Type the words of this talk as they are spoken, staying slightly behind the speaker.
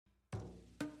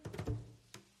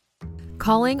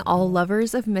Calling all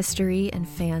lovers of mystery and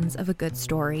fans of a good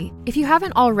story. If you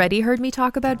haven't already heard me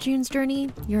talk about June's Journey,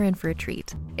 you're in for a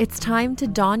treat. It's time to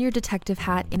don your detective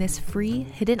hat in this free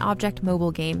hidden object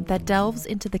mobile game that delves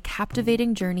into the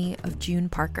captivating journey of June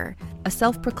Parker, a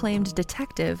self-proclaimed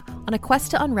detective on a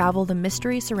quest to unravel the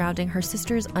mystery surrounding her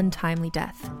sister's untimely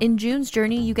death. In June's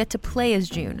Journey, you get to play as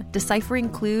June, deciphering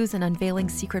clues and unveiling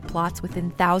secret plots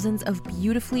within thousands of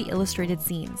beautifully illustrated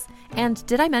scenes. And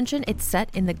did I mention it's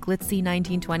set in the glitzy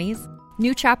 1920s?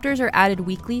 New chapters are added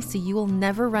weekly, so you will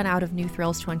never run out of new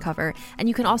thrills to uncover, and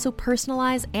you can also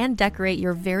personalize and decorate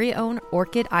your very own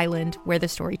Orchid Island where the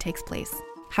story takes place.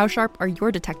 How sharp are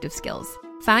your detective skills?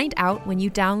 Find out when you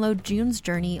download June's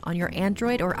Journey on your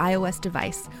Android or iOS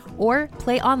device, or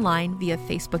play online via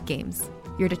Facebook Games.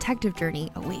 Your detective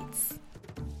journey awaits.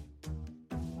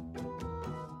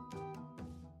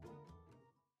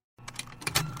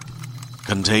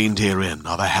 Contained herein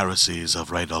are the heresies of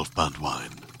Radolf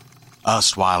Burntwine,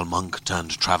 erstwhile monk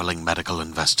turned traveling medical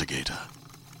investigator.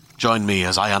 Join me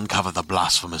as I uncover the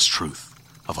blasphemous truth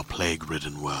of a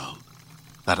plague-ridden world,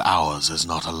 that ours is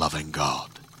not a loving God,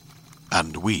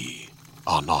 and we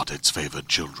are not its favored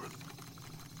children.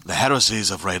 The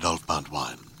heresies of Radolf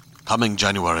Burntwine, coming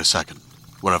January 2nd,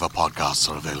 wherever podcasts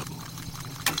are available.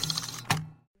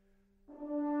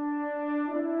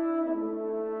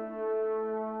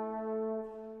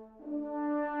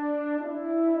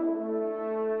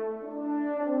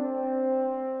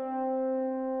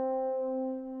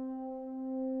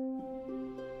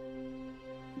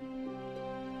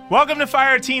 Welcome to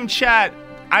Fireteam Chat,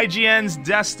 IGN's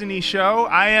Destiny show.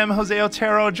 I am Jose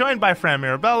Otero, joined by Fran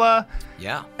Mirabella.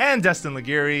 Yeah. And Destin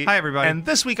Laguirre. Hi, everybody. And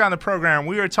this week on the program,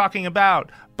 we are talking about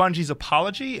Bungie's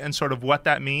apology and sort of what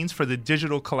that means for the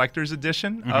digital collector's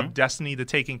edition of Destiny: The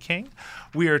Taken King.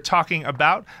 We are talking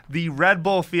about the Red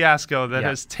Bull fiasco that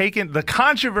has taken, the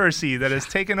controversy that has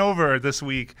taken over this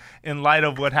week in light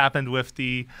of what happened with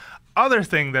the other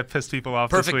thing that pissed people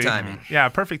off this week. Perfect timing. Yeah,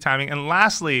 perfect timing. And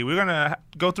lastly, we're going to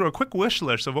go through a quick wish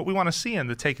list of what we want to see in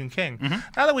The Taken King.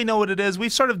 Now that we know what it is,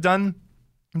 we've sort of done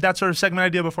that sort of segment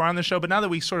idea before on the show, but now that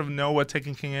we sort of know what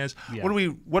Taken King is, what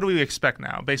do we expect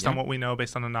now based on what we know,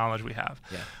 based on the knowledge we have?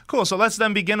 Yeah. Cool. So let's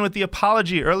then begin with the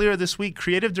apology. Earlier this week,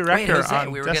 creative director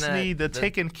on Destiny: The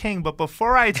Taken King. But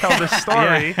before I tell the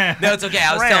story, no, it's okay.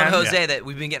 I was telling Jose that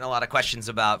we've been getting a lot of questions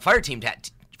about Fireteam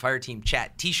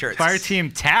Chat T-shirts.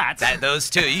 Fireteam tat.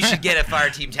 Those two. You should get a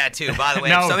Fireteam tattoo. By the way,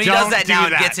 No, if somebody don't does that do now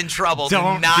that. and gets in trouble,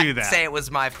 Don't do not do that. say it was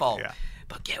my fault. Yeah.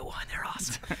 But get one. They're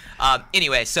awesome.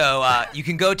 Anyway, so you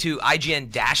can go to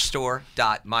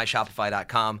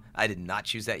ign-store.myshopify.com. I did not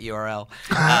choose that URL.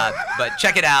 But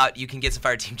check it out. You can get some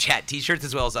Fireteam Chat T-shirts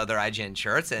as well as other IGN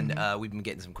shirts. And we've been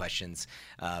getting some questions.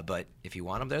 But if you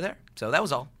want them, they're there. So that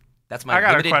was all. That's my I got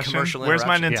a limited question. commercial Where's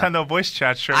my interruption. Nintendo voice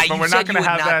chat shirt? You But we're said not going to you would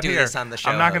have not that do here. this on the show,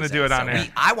 I'm not going to Jose. do it on So air.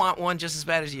 I want one just as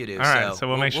bad as you do. All right, so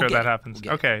we'll make sure that happens.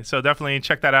 Okay, so definitely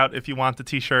check that out if you want the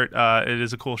T-shirt. It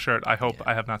is a cool shirt. I hope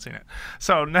I have not seen it.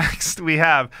 So next we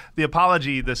have the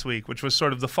apology this week, which was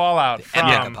sort of the fallout from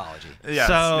epic apology.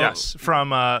 Yes,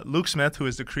 from Luke Smith, who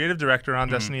is the creative director on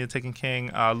Destiny: The Taken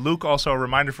King. Luke, also a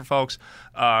reminder for folks,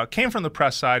 came from the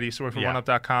press side. He used to work for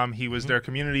OneUp.com. He was their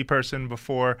community person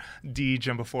before Deej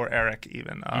and before Eric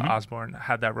even Osborne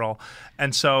had that role.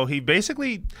 And so he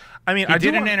basically, He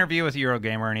did an interview with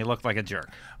Eurogamer and he looked like a jerk.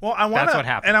 Well, that's what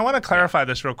happened. And I want to clarify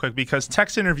this real quick because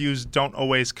text interviews don't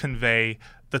always convey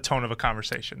the tone of a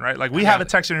conversation, right? Like we have a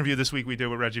text interview this week we did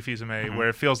with Reggie Fils-Aimé where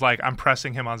it feels like I'm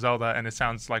pressing him on Zelda and it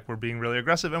sounds like we're being really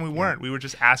aggressive, and we weren't. We were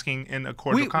just asking in a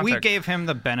cordial context. We gave him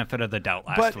the benefit of the doubt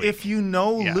last week. But if you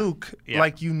know Luke,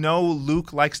 like you know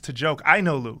Luke likes to joke. I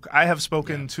know Luke. I have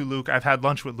spoken to Luke. I've had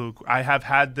lunch with Luke. I have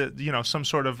had some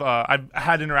sort of I've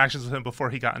had interactions with him before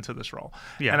he got into this role.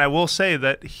 Yeah. And I will say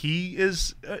that he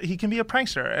can be a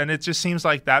prankster, and it just seems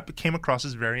like that came across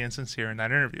as very insincere in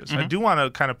that interview. So I do want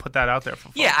to kind of put that out there for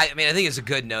folks. Yeah, I mean, I think it's a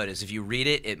good notice. If you read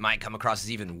it, it might come across as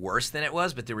even worse than it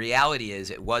was, but the reality is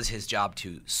it was his job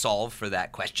to solve for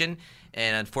that question,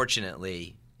 and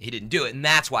unfortunately, he didn't do it, and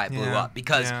that's why it blew up,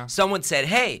 because someone said,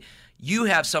 hey, you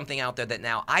have something out there that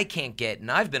now I can't get, and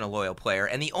I've been a loyal player,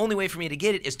 and the only way for me to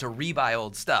get it is to rebuy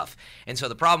old stuff. And so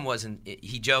the problem was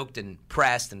he joked and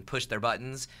pressed and pushed their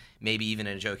buttons, maybe even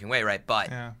in a joking way, right?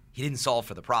 But he didn't solve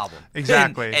for the problem.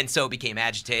 Exactly. And so became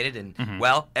agitated, and,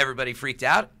 well, everybody freaked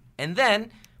out, and then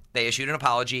they issued an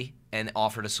apology and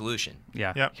offered a solution.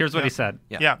 Yeah. Here's what he said.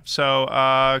 So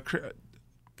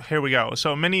here we go.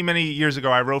 So many, many years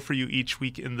ago, I wrote for you each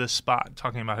week in this spot,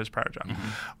 talking about his prior job.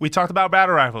 We talked about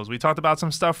battle rifles. We talked about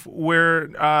some stuff where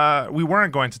we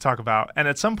weren't going to talk about. And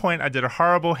at some point, I did a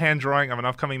horrible hand drawing of an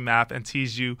upcoming map and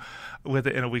teased you with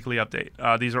it in a weekly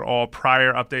update. These are all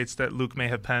prior updates that Luke may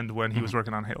have penned when he was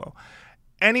working on Halo.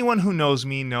 Anyone who knows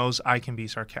me knows I can be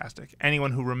sarcastic.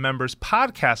 Anyone who remembers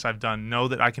podcasts I've done know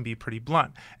that I can be pretty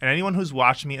blunt. And anyone who's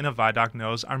watched me in a Vidoc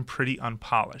knows I'm pretty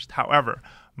unpolished. However,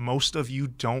 most of you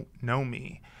don't know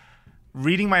me.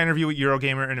 Reading my interview with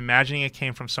Eurogamer and imagining it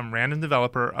came from some random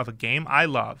developer of a game I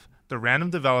love, the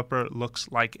random developer looks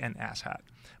like an asshat.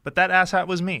 But that asshat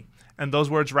was me. And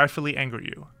those words rightfully anger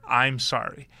you. I'm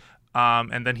sorry.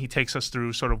 And then he takes us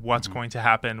through sort of what's going to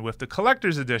happen with the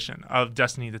collector's edition of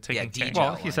Destiny: The Taken King.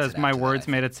 Well, he says my words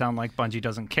made it sound like Bungie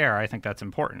doesn't care. I think that's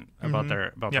important about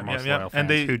their most loyal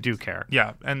fans who do care.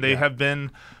 Yeah, and they have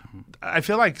been. I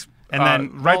feel like. And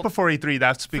then right before E3,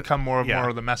 that's become more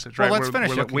of the message, right? Well, let's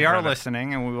finish it. We are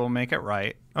listening, and we will make it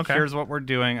right. Okay. Here's what we're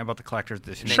doing about the collector's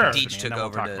edition. Sure. Deej took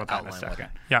over to outline in a second.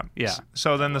 Yeah.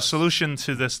 So then the solution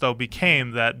to this, though,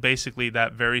 became that basically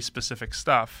that very specific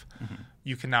stuff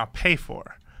you can now pay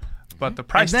for. But the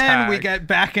price tag... And then we get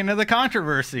back into the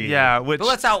controversy. Yeah. But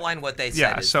let's outline what they said.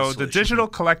 Yeah, so the digital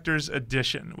collector's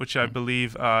edition, which I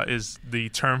believe is the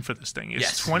term for this thing, is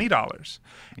 $20.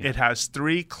 Yeah. It has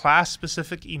 3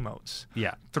 class-specific emotes,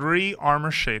 3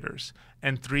 armor shaders,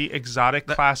 and 3 exotic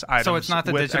class items. So it's not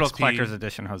the digital XP. collector's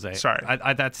edition, Jose. Sorry.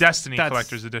 That's Destiny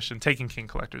collector's edition, Taken King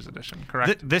collector's edition,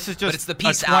 correct? This is just but it's the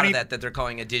piece out of that they're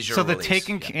calling a digital release. So the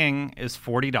Taken King is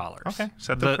 $40. Okay.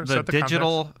 The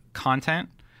digital content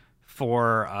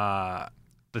for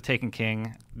the Taken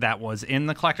King that was in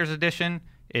the collector's edition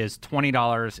is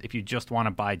 $20 if you just want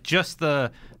to buy just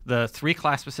the 3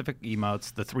 class-specific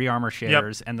emotes, the 3 armor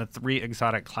shaders, and the 3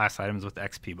 exotic class items with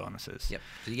XP bonuses. Yep.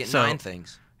 So you get 9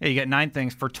 things. Yeah, you get 9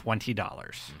 things for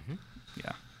 $20.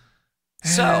 Yeah.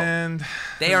 So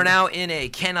they are now in a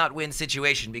cannot win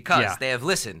situation because they have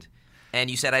listened, and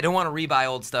you said, I don't want to rebuy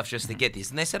old stuff just to get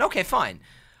these. And they said, okay, fine.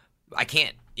 I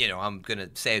can't, I'm going to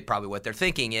say probably what they're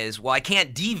thinking is, well, I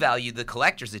can't devalue the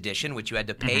collector's edition, which you had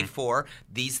to pay for.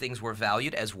 These things were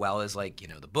valued as well as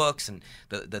the books and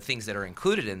the things that are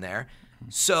included in there.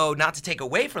 So not to take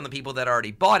away from the people that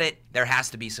already bought it, there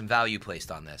has to be some value placed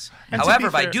on this. And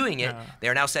however, by doing it,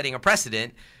 they're now setting a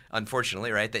precedent,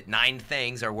 unfortunately, right, that 9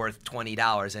 things are worth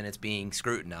 $20 and it's being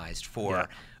scrutinized for,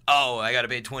 I got to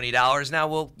pay $20 now.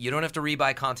 Well, you don't have to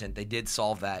rebuy content. They did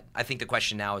solve that. I think the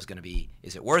question now is going to be,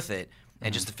 is it worth it?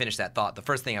 And just to finish that thought, the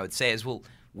first thing I would say is, well,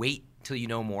 wait till you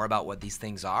know more about what these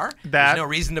things are. There's no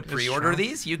reason to pre-order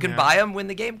these. You can buy them when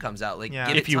the game comes out. Give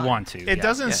if you want to. It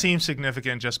doesn't seem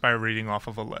significant just by reading off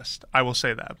of a list. I will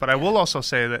say that. But I will also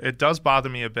say that it does bother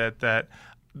me a bit that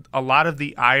a lot of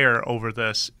the ire over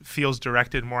this feels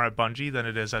directed more at Bungie than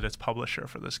it is at its publisher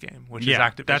for this game, which is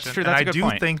Activision. That's true. That's and a good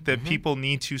point. I do think that people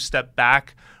need to step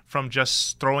back from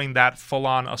just throwing that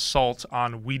full-on assault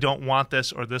on we don't want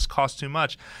this or this costs too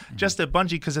much just at Bungie,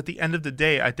 because at the end of the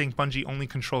day, I think Bungie only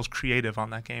controls creative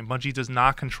on that game. Bungie does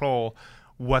not control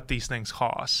what these things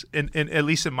cost, at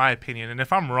least in my opinion. And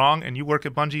if I'm wrong and you work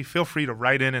at Bungie, feel free to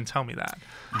write in and tell me that.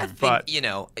 I think,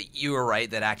 you were right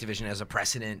that Activision has a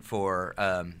precedent for,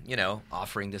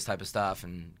 offering this type of stuff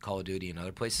and Call of Duty and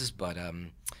other places. But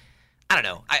I don't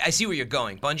know. I see where you're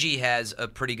going. Bungie has a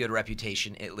pretty good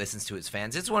reputation. It listens to its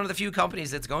fans. It's one of the few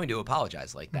companies that's going to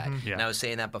apologize like that. And I was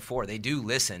saying that before. They do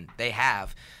listen. They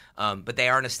have. But they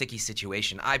are in a sticky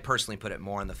situation. I personally put it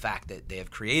more on the fact that they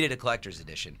have created a collector's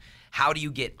edition. How do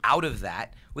you get out of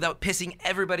that without pissing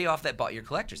everybody off that bought your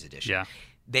collector's edition? Yeah.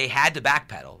 They had to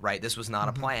backpedal, right? This was not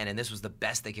a plan, and this was the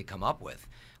best they could come up with.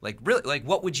 Really,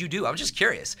 what would you do? I'm just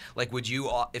curious. Would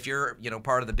you, if you're,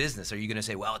 part of the business, are you going to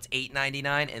say, well, it's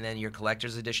 $8.99, and then your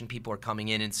collector's edition people are coming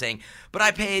in and saying, but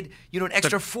I paid, an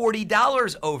extra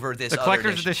 $40 over this. The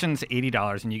collector's edition's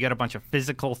 $80, and you get a bunch of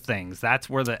physical things. That's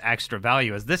where the extra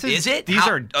value is. Is it? These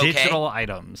are digital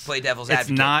items. Play devil's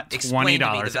advocate. It's not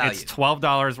 $20. It's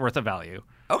 $12 worth of value.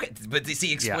 Okay, but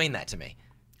explain that to me.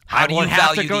 How do you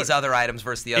value these other items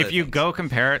versus the other If you things? go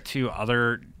compare it to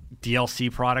other DLC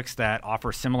products that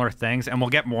offer similar things, and we'll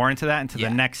get more into that into the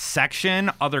next section,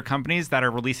 other companies that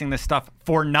are releasing this stuff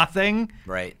for nothing.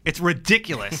 Right. It's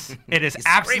ridiculous. It is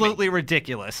absolutely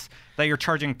ridiculous that you're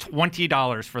charging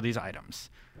 $20 for these items.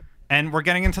 And we're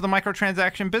getting into the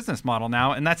microtransaction business model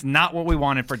now, and that's not what we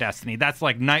wanted for Destiny. That's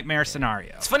like nightmare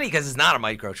scenario. It's funny because it's not a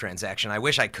microtransaction. I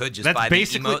wish I could just buy the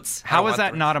emotes. How is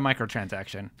that not a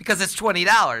microtransaction? Because it's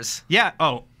 $20. Yeah.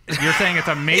 Oh, you're saying it's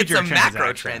a major it's a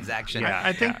macro transaction.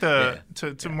 I think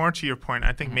to more to your point,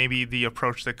 I think maybe the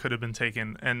approach that could have been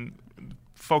taken, and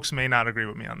folks may not agree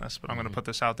with me on this, but I'm going to put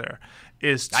this out there.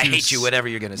 Is to I hate you, whatever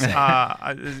you're going to say.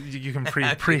 You can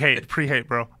pre-hate,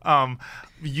 bro.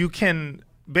 You can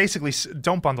basically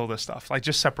don't bundle this stuff. Like,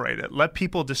 just separate it. Let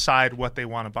people decide what they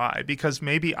want to buy, because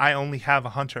maybe I only have a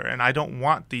hunter and I don't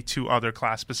want the 2 other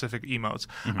class-specific emotes.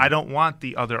 I don't want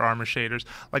the other armor shaders.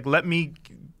 Like, let me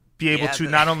be able to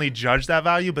not only judge that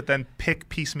value, but then pick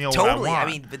piecemeal what I want. I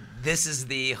mean, but this is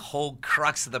the whole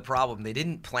crux of the problem. They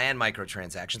didn't plan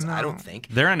microtransactions, I don't think.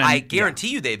 I guarantee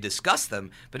you they've discussed them,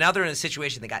 but now they're in a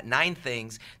situation, they got 9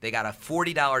 things. They got a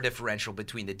 $40 differential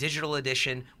between the digital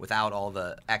edition without all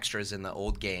the extras in the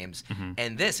old games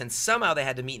and this, and somehow they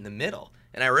had to meet in the middle.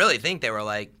 And I really think they were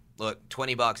like, look,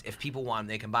 $20, if people want them,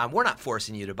 they can buy them. We're not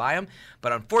forcing you to buy them,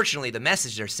 but unfortunately the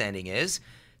message they're sending is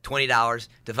 $20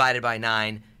 divided by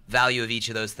 9, value of each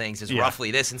of those things is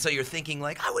roughly this, and so you're thinking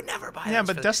like, I would never buy. Yeah,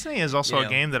 but Destiny is also a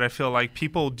game that I feel like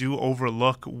people do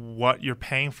overlook what you're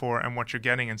paying for and what you're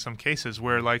getting in some cases.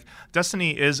 Where like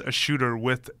Destiny is a shooter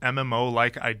with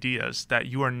MMO-like ideas that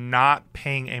you are not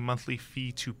paying a monthly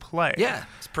fee to play. Yeah,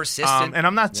 it's persistent, and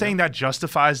I'm not saying that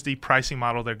justifies the pricing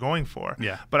model they're going for.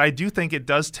 Yeah, but I do think it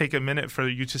does take a minute for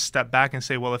you to step back and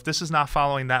say, well, if this is not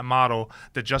following that model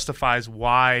that justifies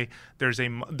why there's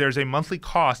a monthly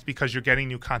cost because you're getting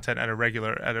new content at a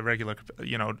regular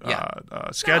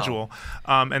schedule,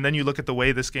 and then you look at the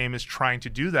way this game is trying to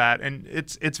do that, and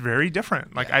it's very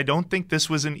different. Like, I don't think this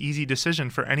was an easy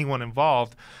decision for anyone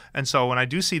involved, and so when I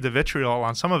do see the vitriol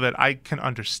on some of it, I can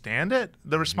understand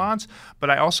the response,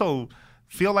 but I also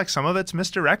feel like some of it's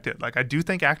misdirected. Like, I do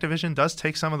think Activision does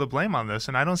take some of the blame on this,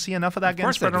 and I don't see enough of that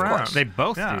getting spread around. They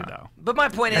both do, though. But my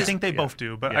point is, I think they both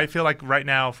do. But I feel like right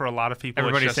now, for a lot of people,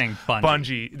 everybody's it's just saying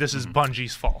Bungie. This is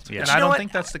Bungie's fault, and you I know don't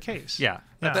think that's the case.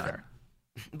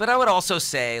 But I would also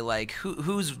say, like,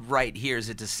 who's right here is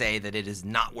it to say that it is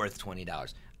not worth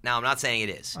 $20? Now, I'm not saying it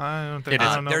is. I don't think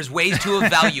I don't know. There's ways to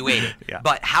evaluate it.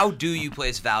 But how do you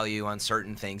place value on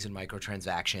certain things in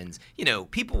microtransactions? You know,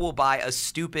 people will buy a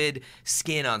stupid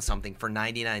skin on something for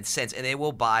 99 cents, and they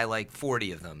will buy like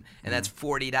 40 of them, and that's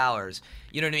 $40.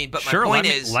 You know what I mean? But my point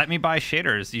is, let me buy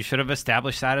shaders. You should have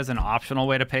established that as an optional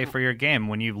way to pay for your game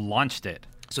when you launched it.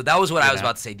 So that was what I was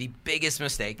about to say. The biggest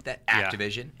mistake that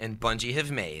Activision and Bungie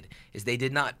have made is they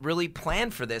did not really plan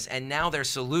for this, and now their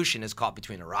solution is caught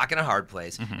between a rock and a hard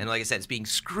place. And like I said, it's being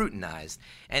scrutinized,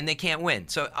 and they can't win.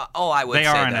 So all I would say, they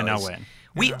are in a no-win.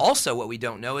 We also, what we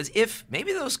don't know is if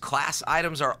maybe those class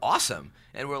items are awesome,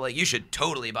 and we're like, you should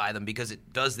totally buy them because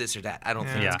it does this or that. I don't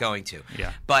think it's going to.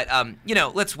 But,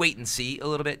 let's wait and see a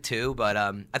little bit too. But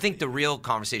I think the real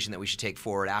conversation that we should take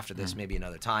forward after this, maybe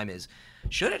another time, is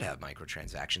should it have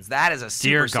microtransactions? That is a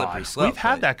super slippery slope. We've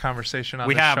had that conversation on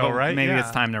the show, right? Maybe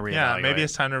it's time to reevaluate. Yeah, maybe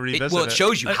it's time to revisit it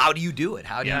shows you how do you do it?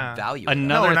 How do you value it?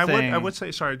 Another thing. I would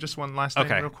say, sorry, just one last thing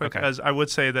real quick, as I would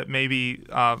say that maybe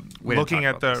looking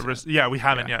at the risk. Yeah, we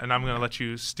haven't yet, and I'm going to let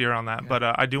you steer on that. But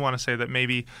I do want to say that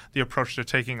maybe the approach they're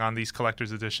taking on these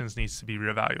collector's editions needs to be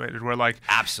reevaluated. Where, like,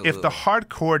 absolutely, if the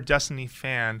hardcore Destiny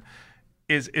fan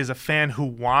is a fan who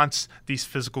wants these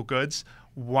physical goods,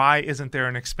 why isn't there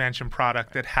an expansion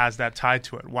product that has that tied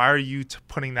to it? Why are you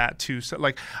putting that to? So,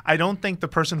 like, I don't think the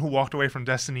person who walked away from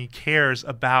Destiny cares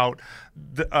about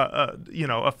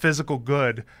a physical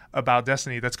good about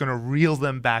Destiny that's going to reel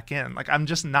them back in. Like, I'm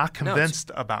just not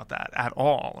convinced about that at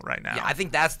all right now. Yeah, I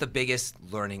think that's the biggest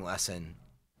learning lesson,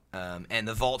 and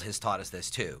the Vault has taught us this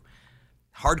too.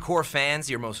 Hardcore fans,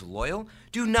 your most loyal,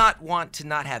 do not want to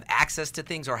not have access to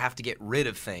things or have to get rid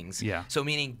of things. Yeah. So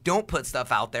meaning don't put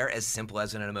stuff out there as simple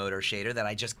as an emote or shader that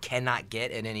I just cannot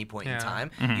get at any point in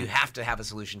time. You have to have a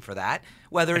solution for that,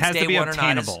 whether it's day one or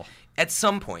not. At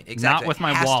some point, exactly. Not with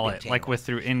my wallet, like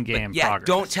through in-game progress.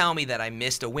 Don't tell me that I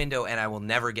missed a window and I will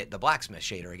never get the blacksmith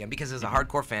shader again, because as a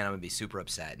hardcore fan, I'm going to be super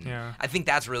upset. And I think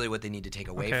that's really what they need to take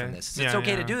away from this. It's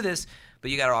okay to do this,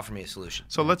 but you got to offer me a solution.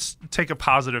 So let's take a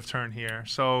positive turn here.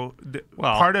 So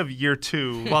part of year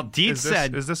 2. Well, Deej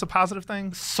said, is this a positive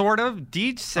thing? Sort of.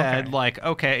 Deej said,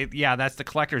 that's the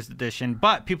collector's edition,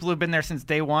 but people who've been there since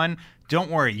day one, don't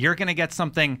worry, you're going to get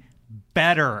something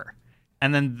better.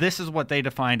 And then this is what they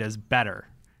defined as better.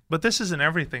 But this isn't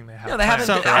everything they have. No, they haven't.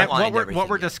 So what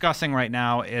we're discussing right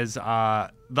now is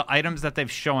the items that they've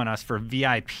shown us for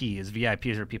VIPs.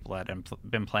 VIPs are people that have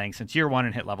been playing since year 1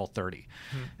 and hit level 30.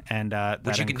 And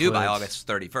which you can do by August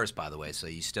 31st, by the way, so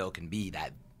you still can be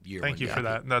that year. Thank you for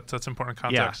that. That's important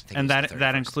context. Yeah, and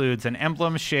that includes an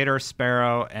emblem, shader,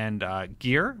 sparrow, and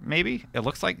gear, maybe. It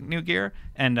looks like new gear.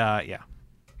 And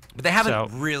But they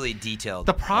haven't really detailed.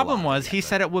 The problem was he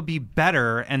said it would be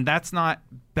better, and that's not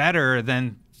better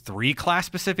than 3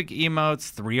 class-specific emotes,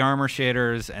 3 armor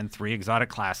shaders, and 3 exotic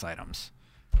class items.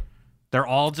 They're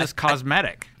all just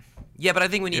cosmetic. Yeah, but I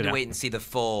think we need to wait and see the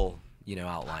full,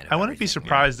 outline. I wouldn't be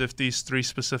surprised if these 3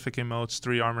 specific emotes,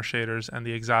 3 armor shaders, and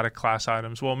the exotic class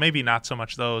items, well, maybe not so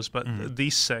much those, but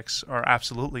these 6 are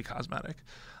absolutely cosmetic.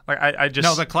 Like I just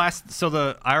no, the class.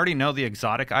 So I already know the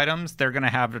exotic items. They're going to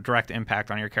have a direct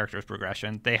impact on your character's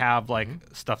progression. They have like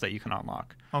stuff that you can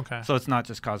unlock. Okay. So it's not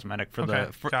just cosmetic for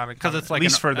because it's like at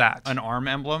least for that an arm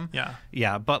emblem. Yeah.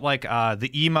 Yeah, but like the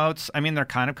emotes, I mean, they're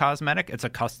kind of cosmetic. It's a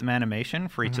custom animation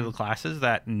for each of the classes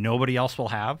that nobody else will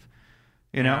have.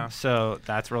 So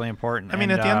that's really important. I mean,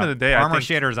 at the end of the day, armor I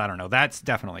think, shaders, I don't know. That's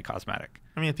definitely cosmetic.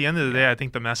 I mean, at the end of the day, I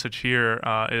think the message here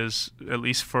is, at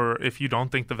least for if you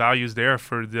don't think the value's there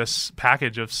for this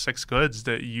package of 6 goods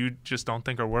that you just don't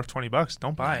think are worth $20,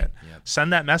 don't buy it. Yep.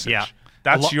 Send that message. Yeah.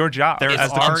 That's your job. There's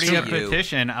as the already a consumer.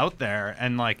 petition out there,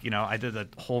 and I did a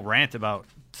whole rant about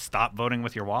stop voting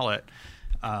with your wallet.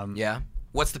 Yeah.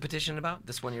 What's the petition about?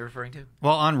 This one you're referring to?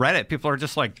 Well, on Reddit, people are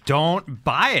just like, don't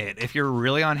buy it. If you're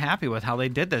really unhappy with how they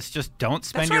did this, just don't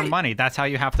spend your money. That's how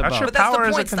you have to vote. Your but that's power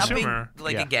the point. as a consumer.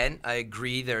 Again, I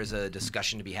agree there's a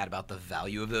discussion to be had about the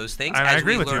value of those things and as I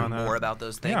agree we with learn you on that. more about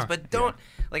those things. But don't,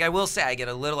 I will say, I get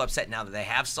a little upset now that they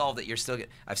have solved that you're still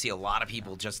I see a lot of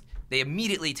people they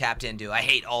immediately tapped into, I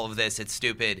hate all of this, it's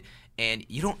stupid. And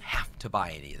you don't have to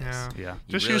buy any of this. Yeah.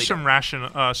 Just use some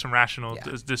rational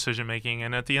decision making,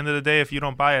 and at the end of the day, if you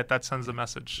don't buy it, that sends a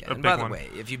message. And by the way,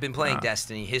 if you've been playing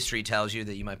Destiny, history tells you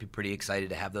that you might be pretty excited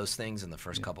to have those things in the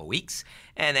first couple of weeks,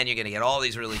 and then you're going to get all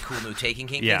these really cool new Taken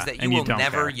King things that you will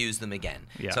never use them again.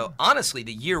 Yeah. So honestly,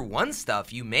 the year 1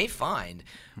 stuff you may find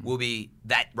will be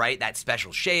that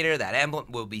special shader, that emblem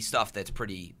will be stuff that's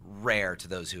pretty rare to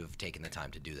those who have taken the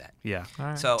time to do that. Yeah.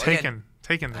 Right. So taken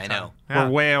the time. I know. Yeah.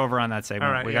 We're way over on that segment.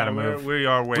 All right, we got to move. We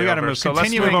are way over. We got to move. So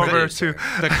let's move over to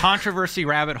the controversy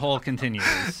rabbit hole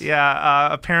continues.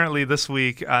 Yeah. Apparently this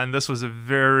week, and this was a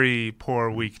very poor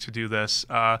week to do this.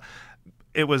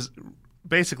 It was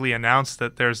basically announced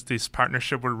that there's this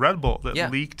partnership with Red Bull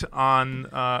that leaked on,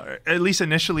 at least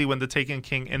initially when the Taken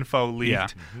King info leaked. Yeah.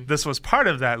 This was part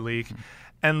of that leak.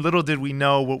 And little did we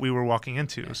know what we were walking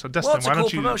into. So, Destin, why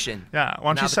don't you? Promotion. Yeah,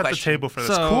 why don't you set the table for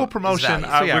this? Cool promotion.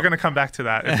 We're going to come back to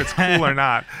that if it's cool or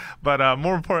not. But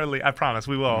more importantly, I promise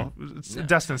we will.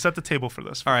 Destin, set the table for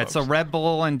this. All right. So Red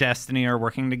Bull and Destiny are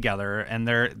working together, and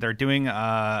they're doing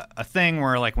a thing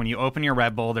where, like, when you open your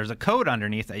Red Bull, there's a code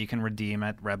underneath that you can redeem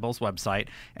at Red Bull's website,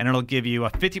 and it'll give you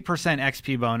a 50%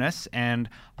 XP bonus and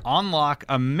unlock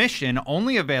a mission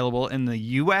only available in the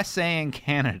USA and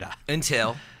Canada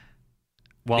until.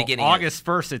 Well, August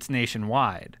 1st, it's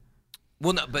nationwide.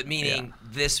 Well, no, but meaning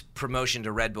this promotion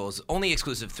to Red Bull is only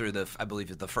exclusive through I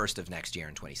believe, the first of next year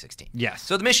in 2016. Yes.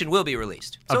 So the mission will be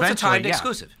released. So eventually, it's a timed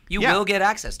exclusive. You will get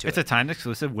access to it. It's a timed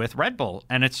exclusive with Red Bull,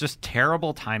 and it's just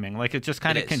terrible timing. Like, it just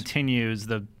kind of continues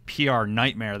the PR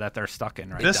nightmare that they're stuck in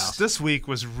right now. This week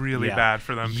was really bad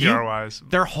for them PR-wise.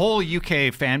 Their whole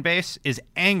UK fan base is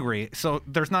angry. So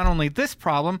there's not only this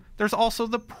problem, there's also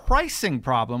the pricing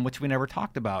problem, which we never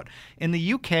talked about. In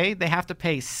the UK, they have to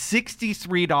pay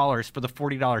 $63 for the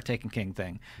 $40 Taken King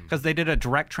thing because they did a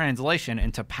direct translation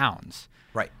into pounds.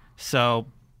 Right. So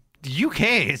the UK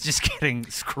is just getting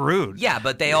screwed. Yeah,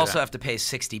 but they also have to pay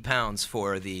 £60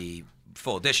 for the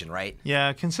full edition, right?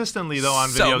 Yeah, consistently though on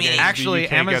video games, actually, the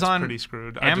UK Amazon gets pretty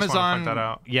screwed. I just want to point that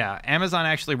out. Yeah, Amazon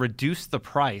actually reduced the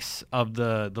price of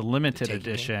the limited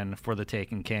edition for the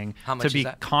Taken King to be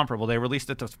comparable. They released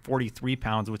it to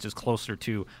 £43, which is closer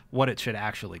to what it should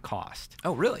actually cost.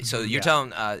 Oh, really? So you're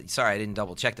telling? Sorry, I didn't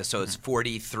double check this. So it's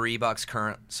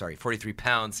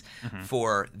 £43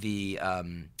 for the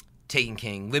Taken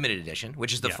King limited edition,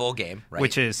 which is the full game, right?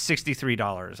 Which is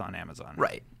 $63 on Amazon.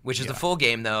 Right. Which is the full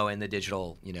game, though, and the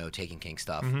digital, Taken King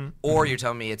stuff. Or you're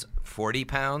telling me it's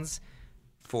 £40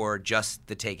 for just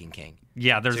the Taken King.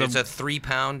 Yeah, there's a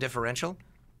 £3 differential,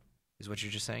 is what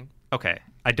you're just saying? Okay.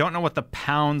 I don't know what the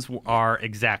pounds are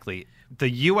exactly. The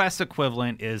U.S.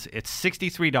 equivalent it's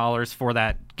 $63 for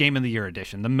that Game of the Year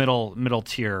edition, the middle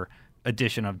tier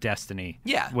edition of Destiny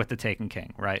with the Taken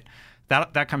King, right?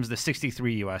 That comes to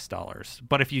 $63 US.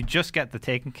 But if you just get the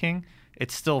Taken King,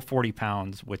 it's still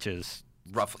 £40, which is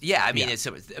roughly. Yeah, I mean,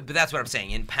 but that's what I'm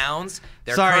saying. In pounds,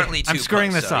 they're currently too I'm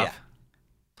screwing close, this up.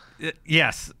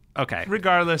 Yes. Okay.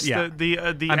 Regardless,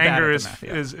 the anger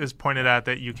is pointed at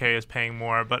that UK is paying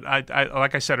more. But I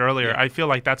like I said earlier, I feel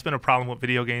like that's been a problem with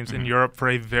video games in Europe for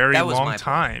a very long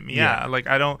time. Yeah, like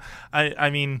I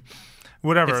mean.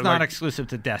 Whatever. It's not exclusive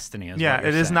to Destiny.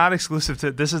 It is not exclusive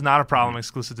to. This is not a problem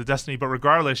exclusive to Destiny. But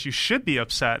regardless, you should be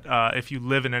upset if you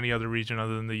live in any other region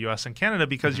other than the U.S. and Canada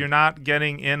because you're not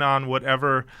getting in on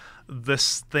whatever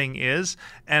this thing is,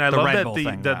 and I The love Red that Bull the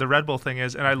thing, the, yeah. the Red Bull thing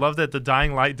is, and I love that the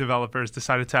Dying Light developers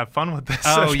decided to have fun with this.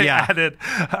 Oh, So they yeah. added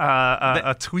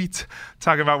a tweet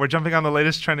talking about we're jumping on the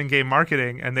latest trend in game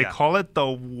marketing, and they Yeah. call it the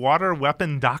water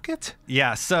weapon docket.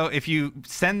 Yeah, so if you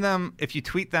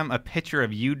tweet them a picture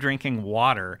of you drinking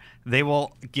water, they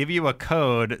will give you a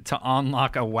code to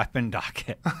unlock a weapon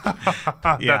docket.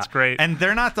 Yeah. That's great. And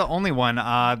they're not the only one.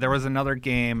 There was another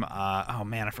game. Oh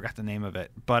man, I forgot the name of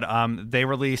it. But they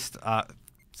released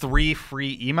 3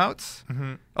 free emotes.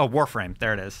 Mm-hmm. Oh, Warframe.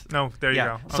 There it is. No, there you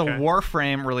Yeah. go. So Okay.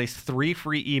 Warframe released 3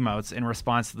 free emotes in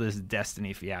response to this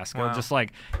Destiny fiasco. Wow. Just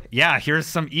like, yeah, here's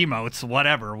some emotes,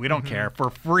 whatever. We don't care. For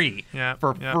free. Yeah,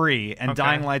 For yeah. free. And Okay.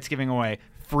 Dying Light's giving away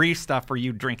free stuff for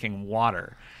you drinking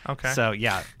water. Okay. So,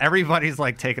 yeah, everybody's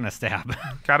like taking a stab.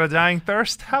 Got a dying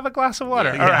thirst? Have a glass of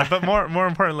water. Yeah. All right, but more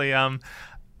importantly,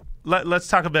 let's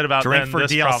talk a bit about Drink then for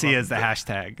this DLC problem. is the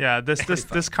hashtag. Yeah,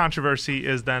 this controversy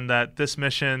is then that this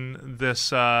mission, this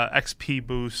XP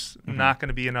boost, not going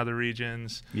to be in other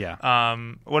regions. Yeah.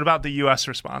 What about the U.S.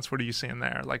 response? What are you seeing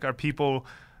there? Like, are people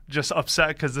just upset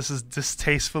because this is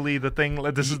distastefully the thing?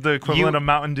 Like, this is the equivalent of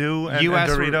Mountain Dew and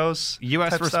Doritos.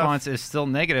 U.S. type response stuff? is still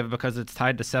negative because it's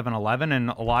tied to 7-Eleven, and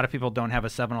a lot of people don't have a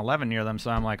 7-Eleven near them. So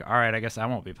I'm like, all right, I guess I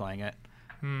won't be playing it.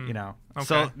 You know. Okay.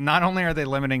 So not only are they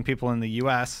limiting people in the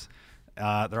U.S.,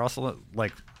 they're also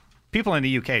like people in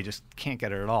the UK just can't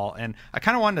get it at all. And I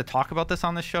kind of wanted to talk about this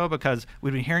on the show because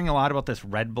we've been hearing a lot about this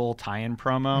Red Bull tie-in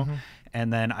promo,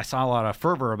 and then I saw a lot of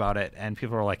fervor about it, and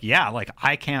people are like, yeah, like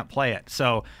I can't play it.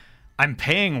 So I'm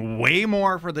paying way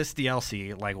more for this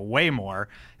DLC, like way more,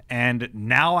 and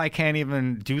now I can't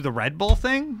even do the Red Bull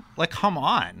thing? Like, come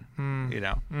on. You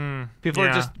know.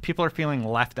 People are feeling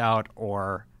left out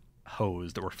or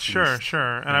hosed or fleeced.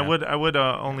 Sure. And I would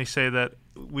only say that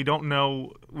we don't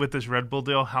know with this Red Bull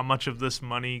deal how much of this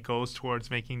money goes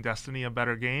towards making Destiny a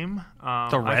better game.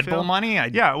 The Red Bull money?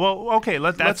 Yeah, well, okay,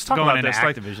 let's talk going about in this.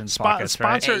 Activision's pockets,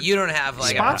 right? sponsored, Hey, you don't have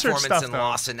like a sponsored performance stuff, and though.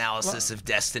 loss analysis of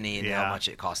Destiny and how much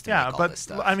it costs to Yeah, make all but this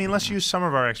stuff. I mean, let's use some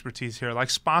of our expertise here, like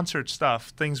sponsored stuff,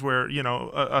 things where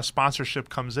a sponsorship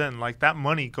comes in, like that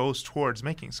money goes towards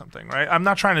making something, right? I'm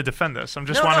not trying to defend this. I'm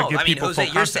just want to give I mean, people Jose,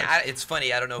 full you're context. saying, it's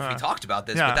funny. I don't know if we talked about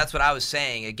this, yeah. but that's what I was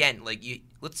saying. Again, like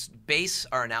let's base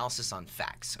our analysis on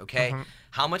facts, okay?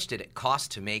 How much did it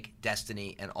cost to make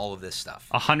Destiny and all of this stuff?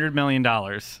 $100 million.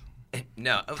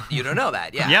 No, you don't know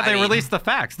that. Yeah, Yeah, I they mean, released the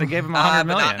facts. They gave him $100 but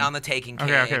million. not on the Taken King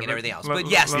Okay, and everything else. let- But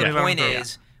yes, let the me let point him go.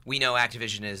 is, we know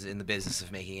Activision is in the business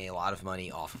of making a lot of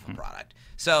money off of a product.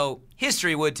 So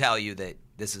history would tell you that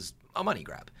this is a money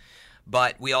grab.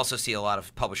 But we also see a lot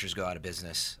of publishers go out of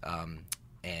business,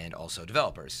 and also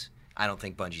developers. I don't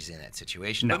think Bungie's in that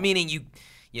situation. No. But meaning you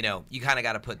kind of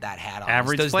got to put that hat on.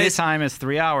 Average Does play this- time is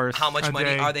 3 hours. How much A money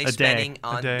day. are they A day. spending A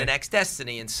on day. the next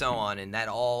Destiny and so on? And that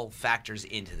all factors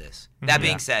into this. That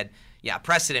being said, yeah,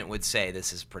 precedent would say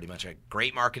this is pretty much a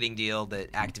great marketing deal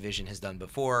that Activision has done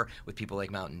before with people like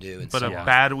Mountain Dew and But so a on.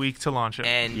 bad week to launch it.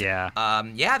 And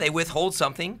Yeah. they withhold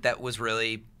something that was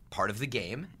really part of the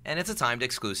game, and it's a timed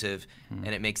exclusive, and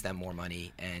it makes them more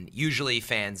money. And usually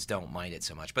fans don't mind it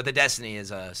so much. But the Destiny is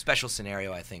a special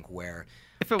scenario, I think, where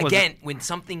If it was again, when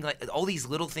something like all these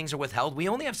little things are withheld, we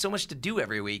only have so much to do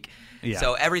every week. Yeah.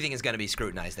 So everything is going to be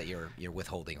scrutinized that you're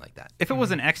withholding like that. If it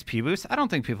was an XP boost, I don't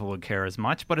think people would care as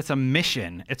much, but it's a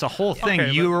mission. It's a whole thing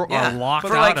Okay, you but- are Yeah. locked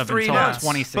For out like of 3 until months.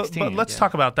 2016. But let's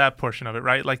talk about that portion of it,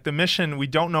 right? Like the mission, we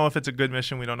don't know if it's a good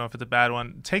mission. We don't know if it's a bad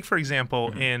one. Take, for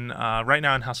example, in right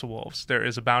now in House of Wolves, there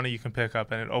is a bounty you can pick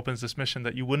up, and it opens this mission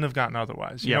that you wouldn't have gotten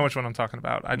otherwise. You Yeah. know which one I'm talking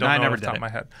about. I No, don't I know never off the top did of my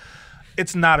it. head.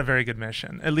 It's not a very good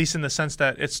mission, at least in the sense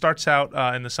that it starts out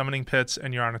in the summoning pits,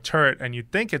 and you're on a turret, and you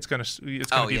think it's gonna be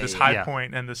this high yeah.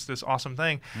 point and this awesome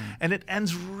thing, and it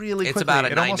ends really It's quickly. about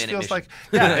a it almost 9-minute feels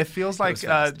mission. like it feels like Goes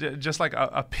fast. just like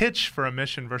a pitch for a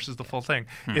mission versus the full thing.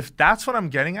 If that's what I'm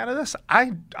getting out of this,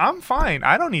 I'm fine.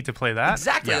 I don't need to play that.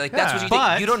 Exactly. Yeah. Like that's what you But-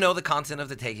 think. You don't know the content of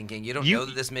the Taken King. You don't know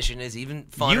that this mission is even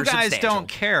fun you or guys substantial. don't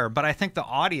care, but I think the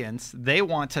audience, they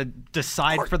want to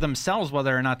decide for themselves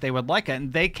whether or not they would like it,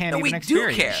 and they can't No, even we do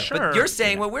experience care. it. Sure. But you're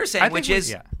saying what we're I saying, think which we-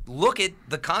 is Yeah. look at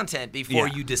the content before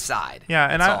Yeah. you decide. Yeah,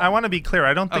 and That's I all. want to be clear.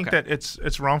 I don't think Okay. that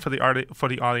it's wrong for the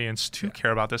audience to care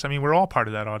about this. I mean, we're all part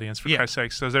of that audience, for Christ's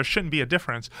sake, so there shouldn't be a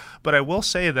difference. But I will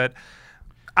say that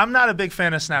I'm not a big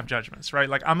fan of snap judgments, right?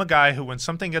 Like, I'm a guy who, when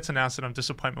something gets announced that I'm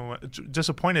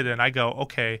disappointed in, I go,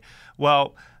 okay,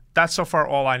 well, that's so far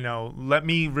all I know. Let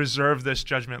me reserve this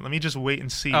judgment. Let me just wait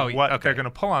and see what they're going to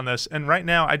pull on this. And right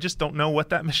now, I just don't know what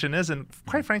that mission is. And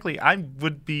quite frankly, I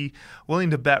would be willing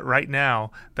to bet right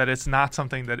now that it's not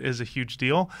something that is a huge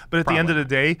deal. But at the end of the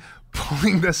day,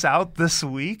 pulling this out this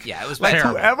week, Yeah, it was like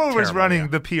terrible. whoever was Terrible, running yeah.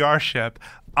 the PR ship,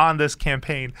 on this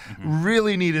campaign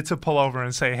really needed to pull over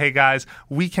and say, hey guys,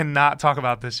 we cannot talk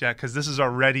about this yet because this is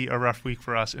already a rough week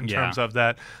for us in terms of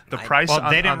the price. Well,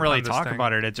 they didn't really talk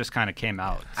about it. It just kind of came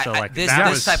out. So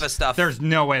this type of stuff. There's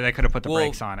no way they could have put the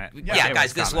brakes on it. Yeah,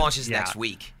 guys, this launches next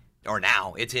week. Or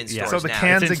now. It's in stores so the now.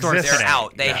 cans exist. They're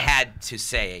out. They had to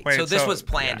say. Wait, so this was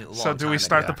planned a long time So do we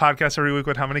start the podcast every week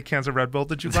with how many cans of Red Bull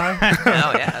did you buy?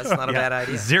 No, that's not a bad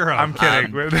idea. 0. I'm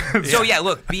kidding. So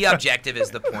look, be objective is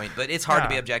the point, but it's hard to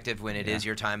be objective when it is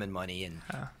your time and money,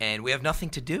 and we have nothing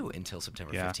to do until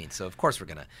September 15th. So of course we're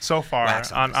gonna. So far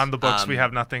wax on the books, we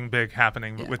have nothing big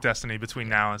happening with Destiny between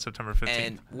now and September 15th.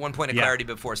 And one point of clarity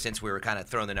before, since we were kind of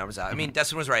throwing the numbers out. I mean,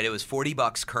 Destin was right. It was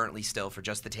 $40 currently still for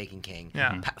just the Taken King.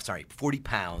 Yeah. Sorry,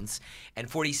 £40. And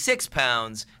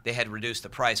 £46, they had reduced the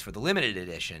price for the limited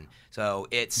edition. So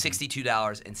it's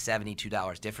 $62 and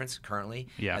 $72 difference currently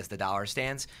as the dollar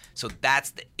stands. So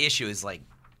that's the issue is like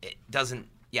it doesn't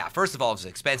 – first of all, it's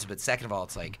expensive, but second of all,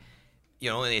 it's like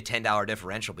only a $10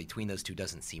 differential between those two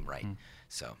doesn't seem right.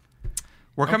 So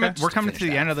 – We're coming to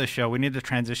the end of the show. We need to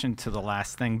transition to the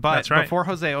last thing. But before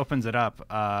Jose opens it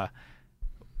up,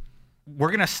 we're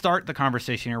going to start the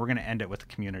conversation here. We're going to end it with the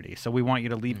community. So we want you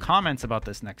to leave comments about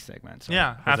this next segment. So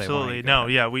Jose, absolutely. No,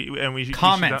 we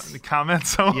comments.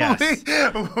 Comments only. Yes.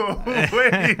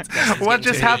 Wait, what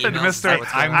just happened, Mister?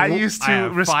 I used to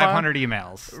respond 500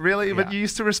 emails. Really, yeah. But you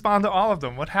used to respond to all of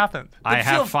them. What happened? I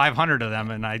have 500 of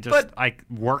them, and I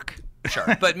work. Sure,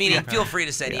 but meaning feel free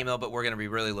to send email, but we're going to be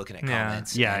really looking at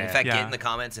comments. Yeah. In fact, get in the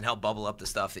comments and help bubble up the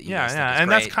stuff that you guys think is and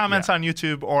great. that's comments on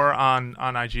YouTube or on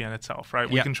IGN itself, right?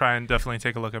 We can try and definitely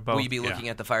take a look at both. Will you be looking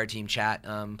at the Fireteam chat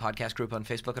podcast group on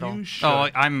Facebook at all? You should. Oh,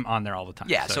 I'm on there all the time.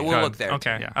 Yeah, so we'll look there.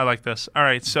 Okay, too. I like this. All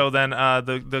right, so then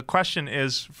the question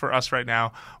is for us right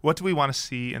now, what do we want to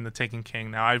see in the Taken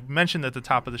King? Now, I mentioned at the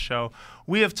top of the show,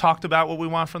 we have talked about what we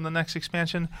want from the next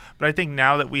expansion, but I think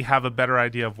now that we have a better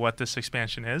idea of what this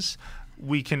expansion is,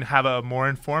 we can have a more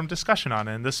informed discussion on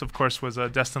it. And this, of course, was a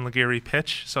Destin Laguerre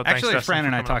pitch. So thanks, actually, Destin, Fran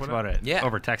and I for talked coming up about with it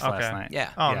over text last night.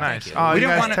 Yeah. Oh, nice. You. Oh, we you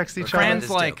didn't guys want text each other.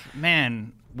 Fran's like,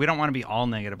 man, we don't want to be all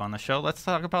negative on the show. Let's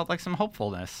talk about like some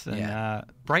hopefulness and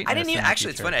brightness. I didn't even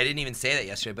actually. It's funny. I didn't even say that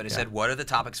yesterday, but I said, "What are the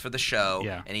topics for the show?"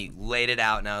 Yeah. And he laid it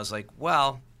out, and I was like,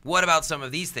 "Well, what about some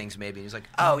of these things? Maybe." And he's like,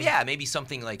 "Oh yeah, maybe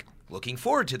something like." Looking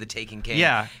forward to the Taken King.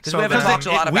 Yeah, because we haven't talked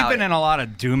a lot about We've been in a lot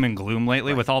of doom and gloom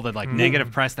lately with all the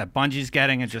negative press that Bungie's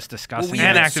getting and just discussing. Well,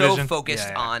 we've been so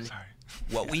focused on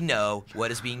what we know,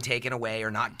 what is being taken away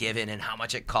or not given, and how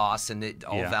much it costs, and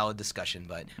all valid discussion.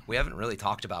 But we haven't really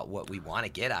talked about what we want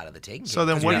to get out of the Taken King. So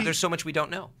then, there's so much we don't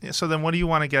know. Yeah, so then, what do you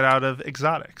want to get out of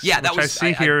exotics? Yeah, that which was.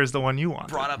 I see here is the one you want.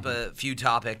 Brought up a few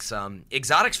topics.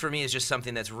 Exotics for me is just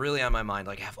something that's really on my mind.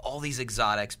 Like I have all these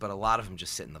exotics, but a lot of them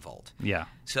just sit in the vault. Yeah.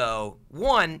 So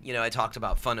one, I talked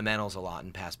about fundamentals a lot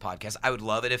in past podcasts. I would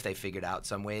love it if they figured out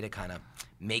some way to kind of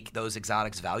make those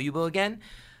exotics valuable again.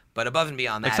 But above and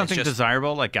beyond that, like something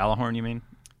desirable, like Galahorn, you mean,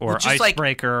 or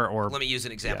Icebreaker, or let me use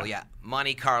an example. Yeah,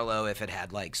 Monte Carlo, if it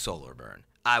had like solar burn,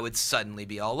 I would suddenly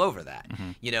be all over that.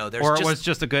 There's or it was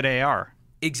just a good AR.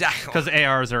 Exactly, because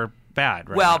ARs are bad.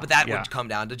 Right well, now. but that would come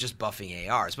down to just buffing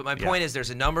ARs. But my point is, there's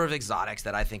a number of exotics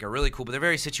that I think are really cool, but they're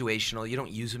very situational. You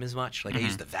don't use them as much. Like I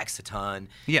use the Vex a ton.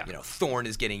 Yeah. Thorn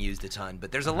is getting used a ton,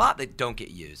 but there's a lot that don't get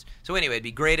used. So anyway, it'd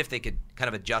be great if they could kind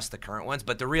of adjust the current ones.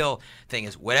 But the real thing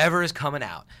is, whatever is coming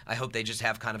out, I hope they just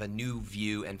have kind of a new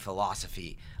view and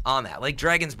philosophy on that. Like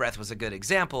Dragon's Breath was a good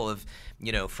example of,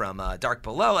 from Dark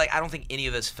Below. Like I don't think any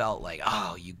of us felt like,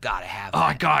 oh, you gotta have that. Oh,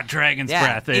 I got Dragon's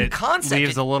Breath. In concept,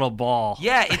 leaves a little ball.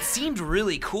 Yeah, it seemed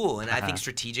really cool, and I think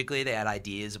strategically they had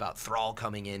ideas about Thrall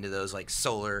coming into those like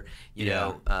solar,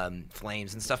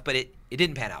 flames and stuff, but it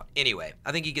didn't pan out. Anyway,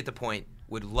 I think you get the point.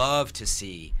 Would love to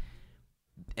see,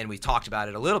 and we talked about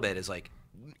it a little bit, is like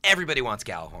everybody wants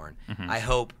Galahorn. I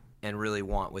hope and really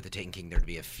want with the Taken King there to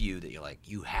be a few that you're like,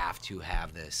 you have to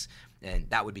have this, and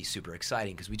that would be super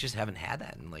exciting because we just haven't had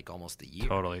that in like almost a year.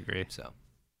 Totally agree. So,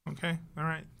 okay, all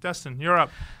right, Destin, you're up.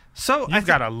 So You've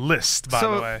got a list, by the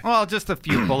way. Well, just a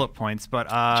few bullet points, but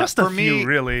just a few,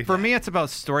 really. For me, it's about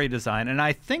story design, and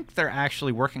I think they're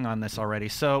actually working on this already.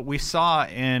 So we saw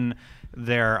in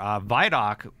their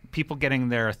Vidoc people getting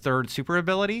their third super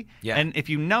ability, and if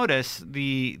you notice,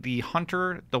 the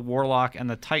Hunter, the Warlock, and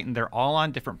the Titan, they're all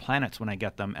on different planets when I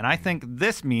get them, and I think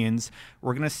this means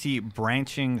we're going to see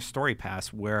branching story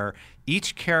paths where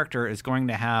each character is going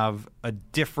to have a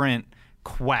different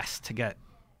quest to get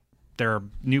their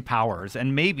new powers,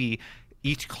 and maybe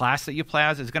each class that you play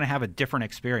as is going to have a different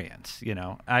experience.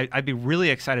 I'd be really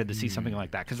excited to see something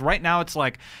like that, because right now it's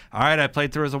like, all right, I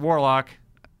played through as a Warlock,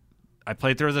 I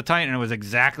played through as a Titan and it was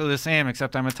exactly the same,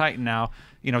 except I'm a Titan now.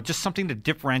 Just something to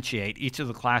differentiate each of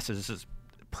the classes'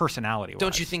 personality.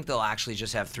 Don't you think they'll actually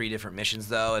just have 3 different missions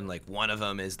though, and like one of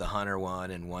them is the hunter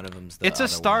one, and one of them's the It's a other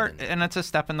start, one, and it's a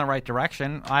step in the right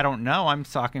direction. I don't know. I'm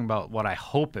talking about what I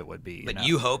hope it would be. But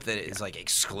you hope that it's like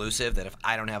exclusive, that if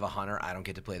I don't have a hunter, I don't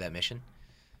get to play that mission?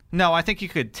 No, I think you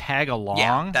could tag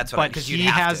along. That's what but 'cause he you'd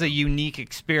have has to. a unique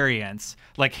experience.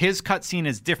 Like his cutscene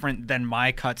is different than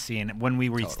my cutscene when we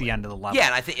reach the end of the level. Yeah,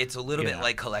 and I think it's a little bit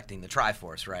like collecting the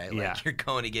Triforce, right? Like Yeah. you're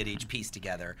going to get each piece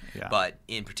together, Yeah. but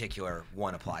in particular,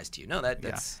 one applies to you. No,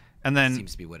 that's And then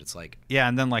seems to be what it's like. Yeah,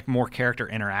 and then like more character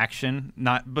interaction,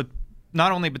 not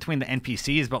only between the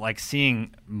NPCs, but like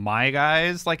seeing my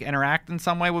guys like interact in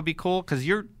some way would be cool, because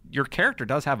your character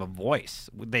does have a voice.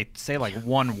 They say like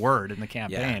one word in the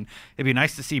campaign. It'd be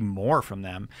nice to see more from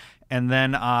them. And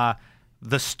then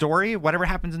the story, whatever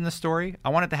happens in the story, I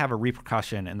want it to have a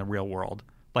repercussion in the real world.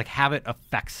 Like have it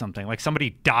affect something. Like somebody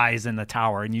dies in the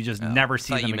tower and you just never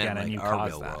see them again, and you our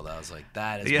cause real that. world. I was like,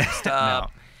 that is messed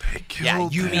up. Yeah,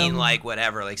 you mean like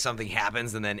whatever, like something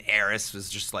happens and then Eris was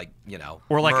just like,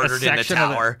 Or like murdered a section in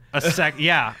the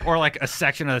tower. or like a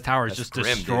section of the tower is just grim,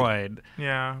 dude. destroyed.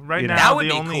 Yeah, right You know? now That would the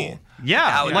be only cool. Yeah,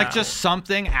 That would like be just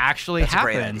something actually That's a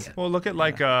great happens. idea. Well, look at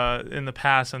like in the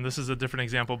past, and this is a different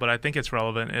example, but I think it's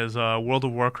relevant, is World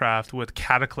of Warcraft with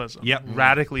Cataclysm. Yep.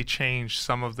 Radically changed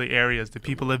some of the areas that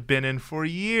people have been in for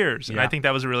years. And I Yeah. think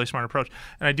that was a really smart approach.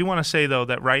 And I do want to say, though,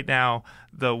 that right now,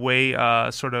 the way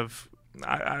sort of,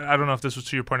 I don't know if this was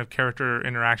to your point of character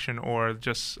interaction or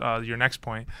just your next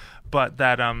point, but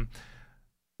that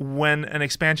when an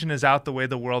expansion is out, the way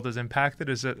the world is impacted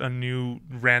is that a new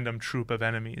random troop of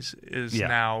enemies is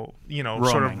now,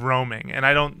 sort of roaming. And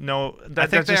I don't know. I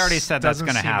think they already just said that's doesn't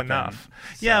going to seem happen. enough.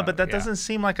 Yeah, but that yeah. doesn't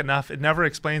seem like enough. It never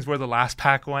explains where the last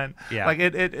pack went. Yeah. Like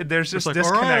there's just It's like,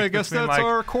 disconnect. all right, I guess between, that's like,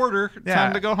 our quarter. Yeah.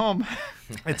 Time to go home.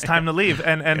 it's time to leave,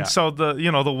 and so the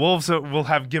wolves will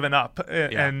have given up,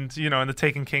 and in the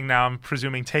Taken King now, I'm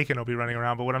presuming Taken will be running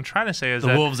around. But what I'm trying to say is The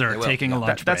that wolves are taking a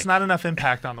lunch that's break. not enough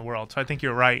impact on the world. So I think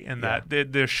you're right in that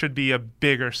there should be a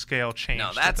bigger scale change.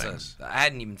 No, to things. I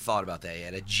hadn't even thought about that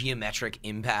yet. A geometric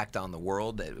impact on the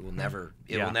world that will never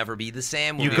will never be the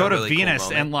same. You go to Venus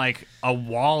and like a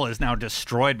wall is now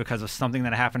destroyed because of something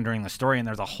that happened during the story, and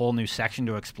there's a whole new section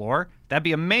to explore. That'd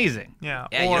be amazing. Yeah,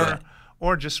 Yeah,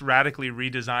 or just radically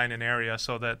redesign an area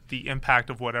so that the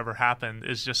impact of whatever happened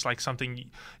is just like something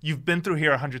you've been through here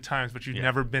 100 times, but you've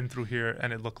never been through here,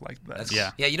 and it looked like that.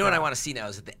 Yeah, you know what I want to see now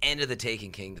is at the end of the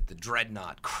Taken King that the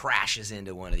Dreadnought crashes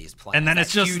into one of these planets, And then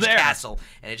it's that just huge there. castle,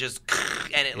 and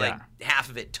it like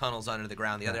half of it tunnels under the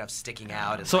ground, the other half sticking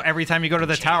out. And, So every time you go to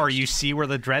the changed. tower, you see where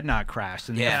the Dreadnought crashed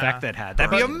and the Yeah. effect that had.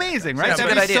 That'd be amazing, right? Yeah,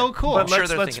 That'd but- be so cool. I'm sure let's-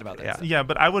 they're let's- thinking about that. stuff. Yeah,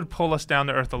 but I would pull us down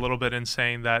to earth a little bit in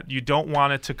saying that you don't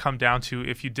want it to come down to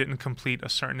if you didn't complete a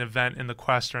certain event in the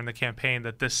quest or in the campaign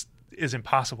that this is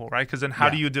impossible, right? Because then how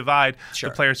do you divide Sure.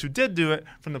 the players who did do it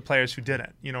from the players who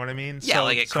didn't? You know what I mean? Yeah,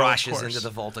 like it so of crashes course. into the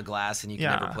vault of glass and you can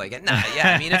Yeah. never play again. Nah,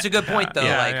 yeah, I mean it's a good point though.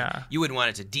 Yeah. You wouldn't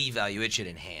want it to devalue; it should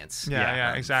enhance.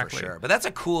 Yeah, exactly. For sure. But that's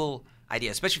a cool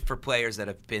idea, especially for players that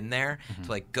have been there to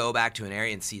like go back to an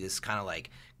area and see this kind of like,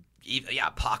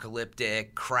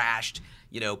 apocalyptic, crashed,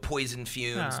 poison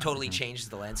fumes, totally changes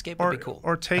the landscape. Would be cool.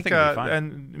 Or take, think it'd be fun.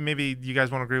 and maybe you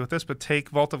guys won't agree with this, but take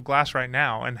Vault of Glass right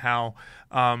now and how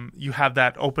you have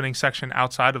that opening section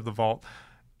outside of the vault.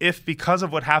 If because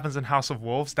of what happens in House of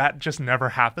Wolves, that just never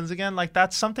happens again, like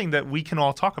that's something that we can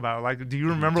all talk about. Like, do you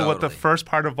remember what the Totally. first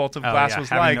part of Vault of Glass was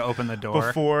having like to open the door.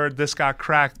 before this got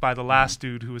cracked by the last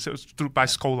dude who was through by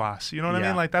Skolas? You know what I Yeah.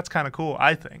 mean? Like that's kind of cool,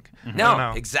 I think. I don't No,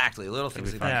 know. exactly. Little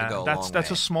things like that Yeah, could go a that's long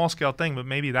that's way. a small scale thing, but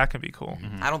maybe that can be cool.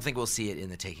 I don't think we'll see it in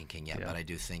the Taken King yet, but I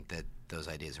do think that those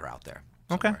ideas are out there.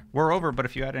 Okay. somewhere. We're over, but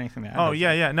if you had anything to add. Oh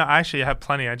yeah. No, actually, I have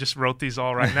plenty. I just wrote these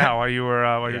all right now while you were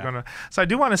you're gonna. So I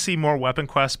do want to see more weapon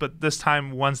quests, but this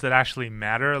time ones that actually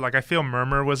matter. Like I feel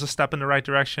Murmur was a step in the right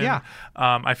direction. Yeah.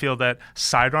 I feel that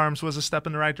Sidearms was a step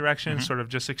in the right direction. Sort of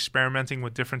just experimenting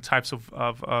with different types of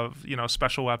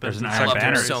special weapons. There's an and I Iron loved him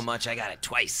Banner. secondaries. so much. I got it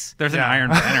twice. There's Yeah. an Iron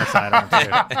Banner sidearm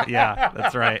too. Yeah,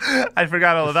 that's right. I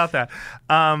forgot all about that.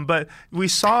 But we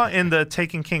saw in the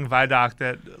Taken King Vidoc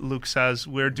that Luke says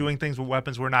we're doing things with weapons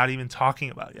we're not even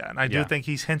talking about yet. And I do Yeah. think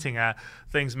he's hinting at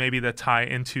things maybe that tie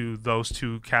into those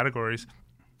two categories.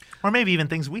 Or maybe even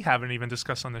things we haven't even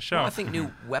discussed on the show. Well, I think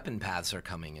new weapon paths are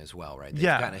coming as well, right? They've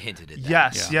Yeah. kind of hinted at that.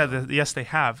 Yes, yes, they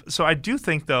have. So I do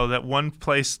think, though, that one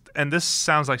place, and this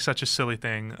sounds like such a silly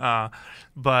thing,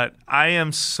 but I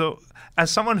am so, as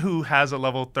someone who has a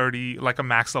level 30, like a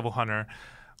max level hunter,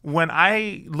 when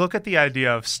I look at the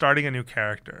idea of starting a new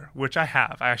character, which I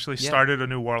have, I actually started a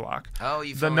new warlock. Oh,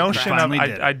 you the notion of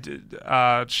I did,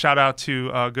 shout out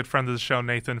to a good friend of the show,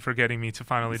 Nathan, for getting me to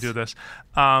finally do this.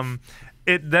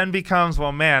 It then becomes,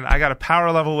 well, man, I got a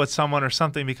power level with someone or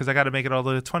something because I got to make it all the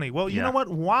way to 20. Well, you know what?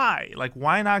 Why? Like,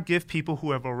 why not give people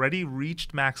who have already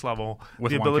reached max level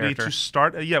with the ability to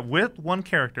start, with one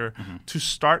character, to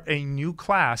start a new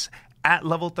class at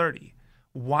level 30?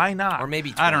 Why not? Or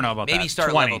maybe 20. I don't know about maybe that.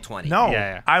 start 20. level 20.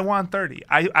 No, I want 30.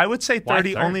 I would say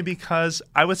 30 30? only because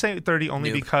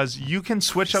because you can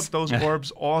switch up those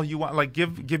orbs all you want. Like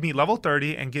give me level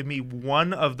 30 and give me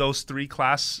one of those 3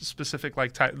 class specific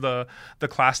the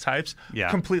class types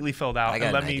completely filled out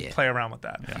and let me play around with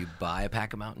that. If you buy a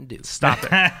pack of Mountain Dew. Stop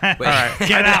it. All right.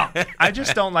 Get out. I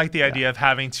just don't like the idea of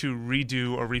having to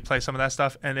redo or replay some of that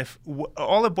stuff. And if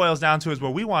all it boils down to is,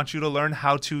 well, we want you to learn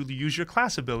how to use your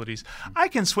class abilities. I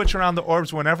can switch around the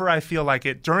orbs whenever I feel like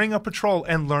it during a patrol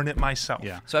and learn it myself.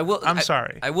 Yeah. So I'm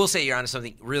sorry. I will say you're onto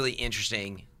something really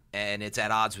interesting, and it's at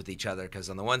odds with each other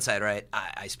because on the one side, right,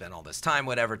 I spent all this time,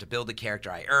 whatever, to build a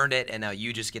character. I earned it, and now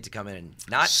you just get to come in and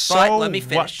not. So but let me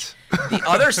finish. The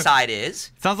other side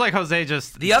is. Sounds like Jose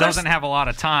just doesn't have a lot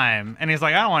of time, and he's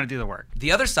like, I don't want to do the work.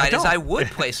 The other side is I would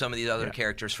play some of these other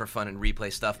characters for fun and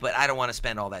replay stuff, but I don't want to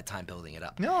spend all that time building it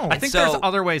up. No. I think there's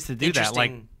other ways to do that,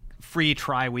 like free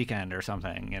try weekend or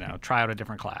something, try out a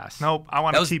different class. Nope, I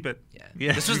want to keep it.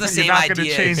 Yeah. This was the same You're not idea.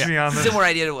 Gonna change me on this. Similar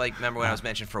idea to remember when I was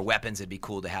mentioning for weapons, it'd be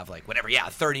cool to have a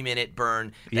 30-minute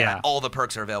burn. All the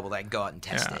perks are available that I can go out and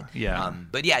test it. Yeah.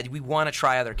 But we want to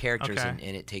try other characters, and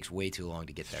it takes way too long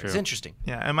to get there. True. It's interesting.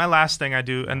 Yeah, and my last thing I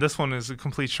do, and this one is a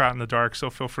complete shot in the dark, so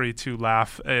feel free to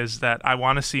laugh, is that I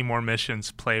want to see more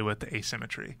missions play with the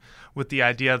asymmetry, with the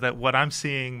idea that what I'm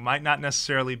seeing might not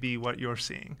necessarily be what you're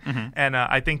seeing. And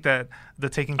I think that the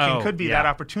Taken King could be that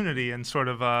opportunity and sort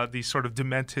of these sort of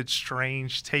demented, strange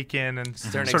Taken. And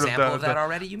is there an sort example of that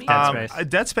already, you mean?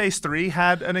 Dead Space 3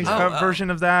 had an version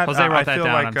of that. Jose wrote that down.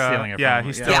 Like, I'm stealing it from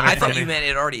he's him. stealing it I from thought me. you meant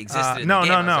it already existed in no, the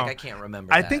game. no. I can't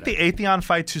remember I that. think the Atheon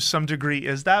fight to some degree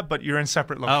is that, but you're in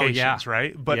separate locations,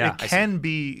 right? But it can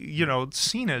be,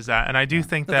 seen as that. And I do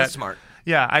think that... That's smart.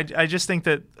 Yeah, I just think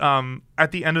that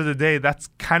at the end of the day, that's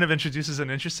kind of introduces an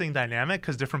interesting dynamic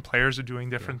because different players are doing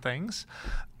different things.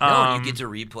 You get to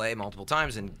replay multiple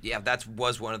times, and that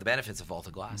was one of the benefits of Vault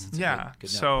of Glass. It's good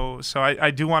so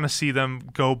I do want to see them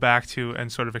go back to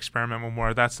and sort of experiment with more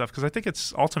of that stuff because I think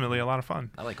it's ultimately a lot of fun.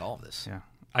 I like all of this. Yeah.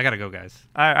 I got to go, guys.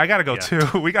 I got to go,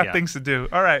 too. We got things to do.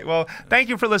 All right. Well, thank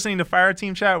you for listening to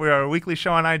Fireteam Chat. We are a weekly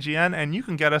show on IGN, and you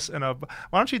can get us in why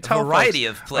don't you tell a variety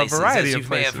folks, of places, a variety as of you places.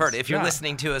 may have heard. If you're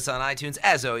listening to us on iTunes,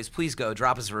 as always, please go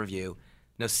drop us a review.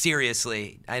 No,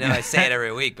 seriously. I know I say it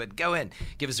every week, but go in.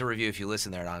 Give us a review if you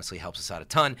listen there. It honestly helps us out a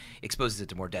ton. Exposes it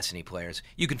to more Destiny players.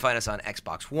 You can find us on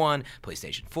Xbox One,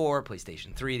 PlayStation 4,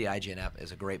 PlayStation 3. The IGN app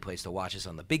is a great place to watch us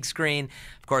on the big screen.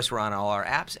 Of course, we're on all our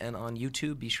apps and on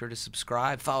YouTube. Be sure to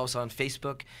subscribe. Follow us on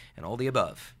Facebook and all the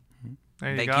above.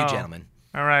 Thank you, gentlemen.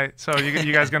 All right. So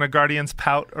you guys going to Guardians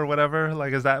pout or whatever?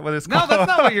 Like, is that what it's called? No, that's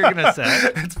not what you're going to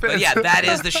say. But that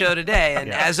is the show today. And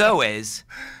as always...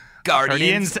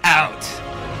 Guardians out.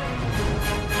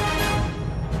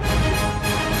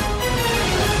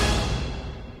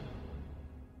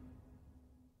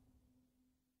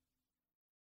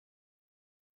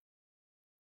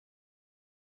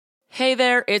 Hey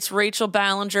there, it's Rachel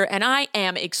Ballinger, and I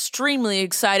am extremely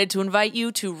excited to invite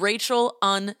you to Rachel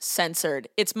Uncensored.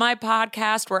 It's my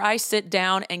podcast where I sit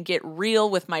down and get real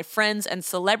with my friends and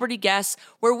celebrity guests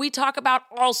where we talk about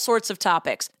all sorts of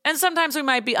topics. And sometimes we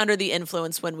might be under the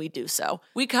influence when we do so.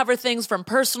 We cover things from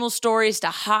personal stories to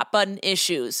hot-button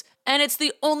issues. And it's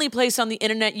the only place on the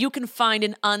internet you can find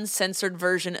an uncensored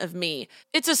version of me.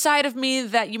 It's a side of me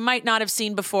that you might not have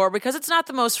seen before because it's not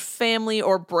the most family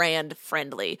or brand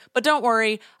friendly. But don't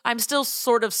worry, I'm still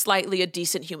sort of slightly a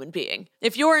decent human being.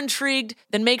 If you're intrigued,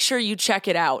 then make sure you check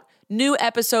it out. New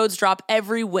episodes drop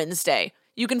every Wednesday.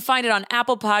 You can find it on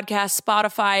Apple Podcasts,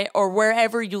 Spotify, or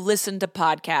wherever you listen to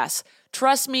podcasts.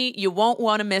 Trust me, you won't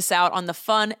want to miss out on the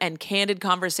fun and candid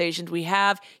conversations we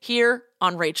have here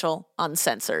on Rachel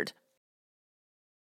Uncensored.